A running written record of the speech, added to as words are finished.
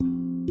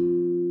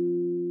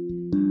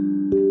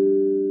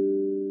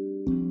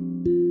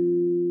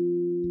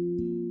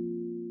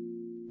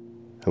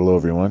Hello,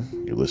 everyone.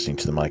 You're listening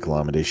to the Michael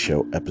Amadei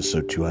Show,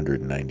 episode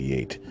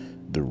 298,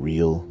 The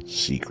Real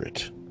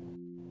Secret.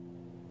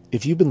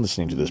 If you've been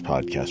listening to this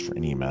podcast for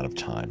any amount of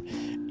time,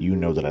 you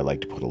know that I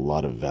like to put a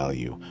lot of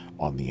value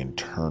on the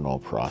internal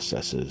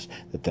processes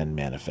that then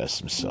manifest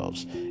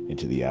themselves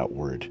into the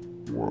outward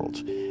world.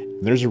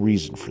 And there's a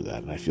reason for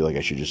that, and I feel like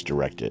I should just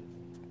direct it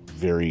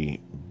very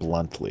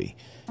bluntly,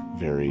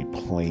 very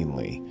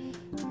plainly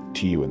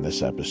to you in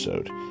this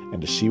episode,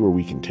 and to see where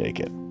we can take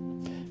it.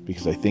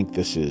 Because I think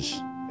this is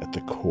at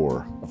the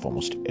core of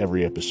almost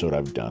every episode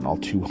I've done, all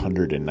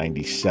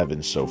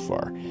 297 so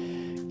far.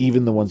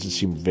 Even the ones that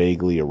seem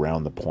vaguely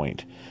around the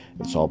point,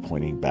 it's all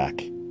pointing back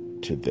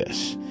to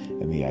this.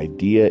 And the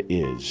idea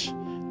is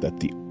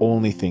that the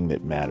only thing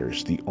that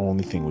matters, the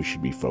only thing we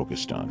should be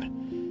focused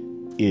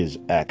on, is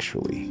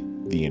actually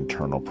the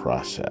internal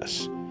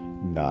process,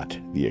 not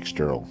the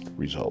external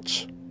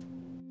results.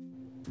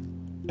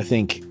 I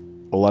think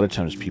a lot of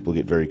times people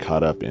get very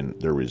caught up in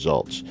their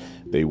results.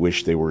 They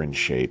wish they were in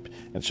shape,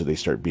 and so they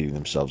start beating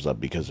themselves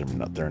up because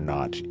they're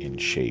not in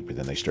shape, and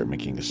then they start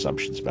making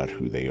assumptions about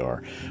who they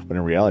are. When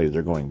in reality,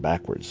 they're going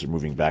backwards. They're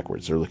moving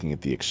backwards. They're looking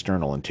at the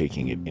external and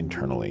taking it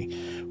internally.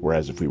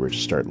 Whereas if we were to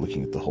start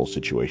looking at the whole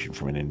situation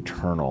from an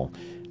internal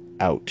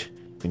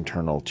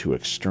to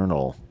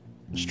external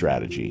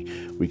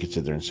strategy, we could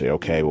sit there and say,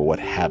 okay, well, what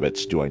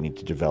habits do I need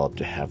to develop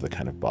to have the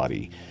kind of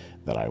body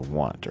that I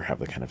want, or have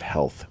the kind of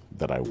health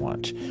that I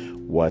want?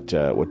 What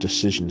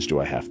decisions do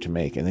I have to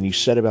make? And then you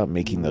set about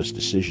making those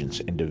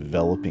decisions and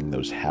developing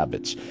those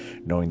habits,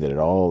 knowing that it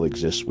all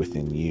exists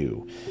within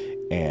you.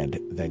 And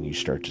then you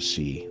start to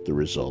see the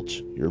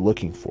results you're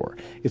looking for.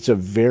 It's a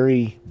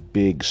very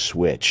big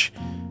switch,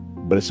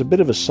 but it's a bit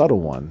of a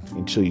subtle one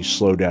until you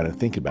slow down and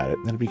think about it.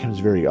 And then it becomes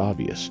very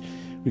obvious.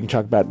 We can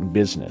talk about it in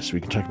business.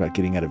 We can talk about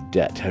getting out of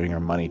debt, having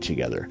our money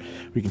together.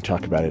 We can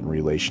talk about it in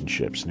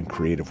relationships and in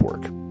creative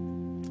work.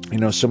 You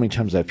know, so many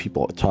times I have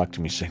people talk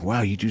to me saying,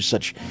 wow, you do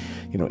such,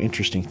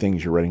 interesting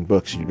things. You're writing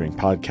books and you're doing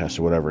podcasts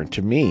or whatever. And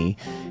to me,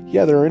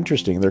 yeah, they're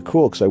interesting. They're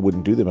cool because I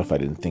wouldn't do them if I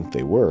didn't think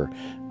they were.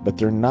 But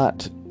they're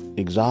not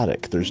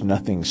exotic. There's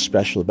nothing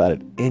special about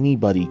it.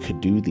 Anybody could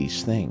do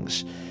these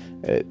things.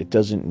 It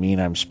doesn't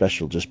mean I'm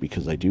special just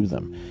because I do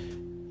them.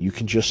 You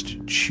can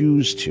just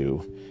choose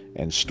to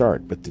and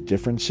start. But the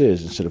difference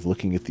is, instead of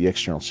looking at the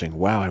external saying,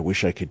 wow, I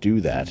wish I could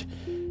do that,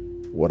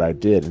 what I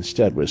did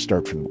instead was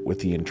start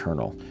with the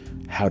internal.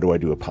 How do I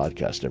do a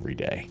podcast every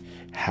day?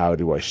 How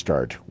do I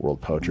start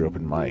World Poetry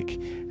Open Mic?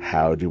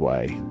 How do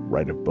I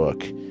write a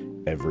book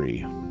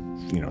every,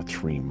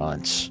 3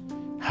 months?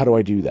 How do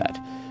I do that?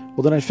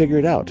 Well, then I figure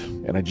it out,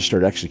 and I just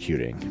start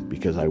executing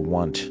because I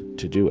want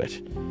to do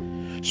it.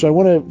 So I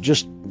want to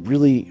just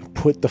really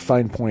put the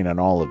fine point on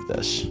all of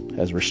this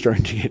as we're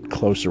starting to get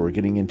closer. We're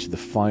getting into the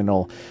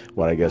final,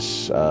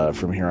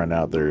 from here on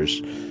out,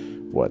 there's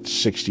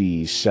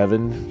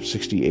 67,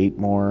 68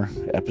 more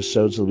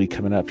episodes that'll be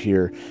coming up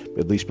here,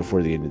 at least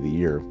before the end of the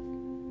year.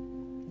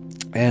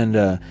 And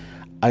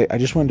I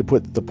just wanted to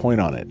put the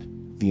point on it.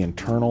 The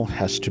internal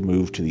has to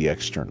move to the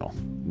external,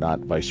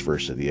 not vice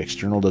versa. The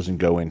external doesn't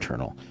go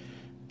internal.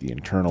 The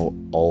internal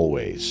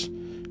always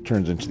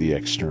turns into the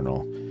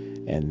external.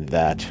 And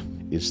that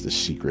is the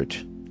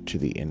secret to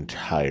the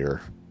entire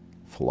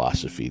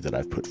philosophy that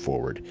I've put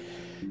forward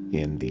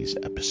in these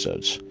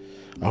episodes.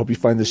 I hope you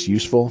find this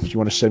useful. If you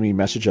want to send me a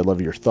message, I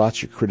love your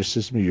thoughts, your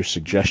criticism, your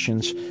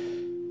suggestions.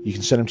 You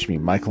can send them to me,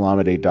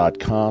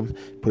 michaelamadei.com.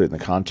 Put it in the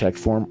contact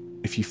form.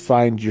 If you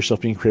find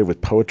yourself being creative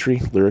with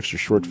poetry, lyrics, or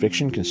short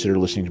fiction, consider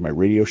listening to my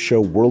radio show,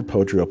 World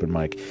Poetry Open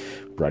Mic,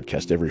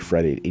 broadcast every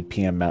Friday at 8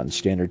 p.m. Mountain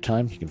Standard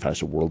Time. You can find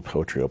us at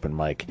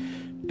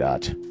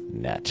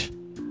worldpoetryopenmic.net.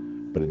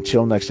 But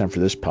until next time for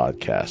this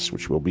podcast,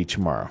 which will be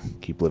tomorrow,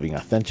 keep living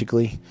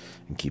authentically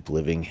and keep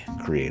living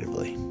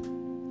creatively.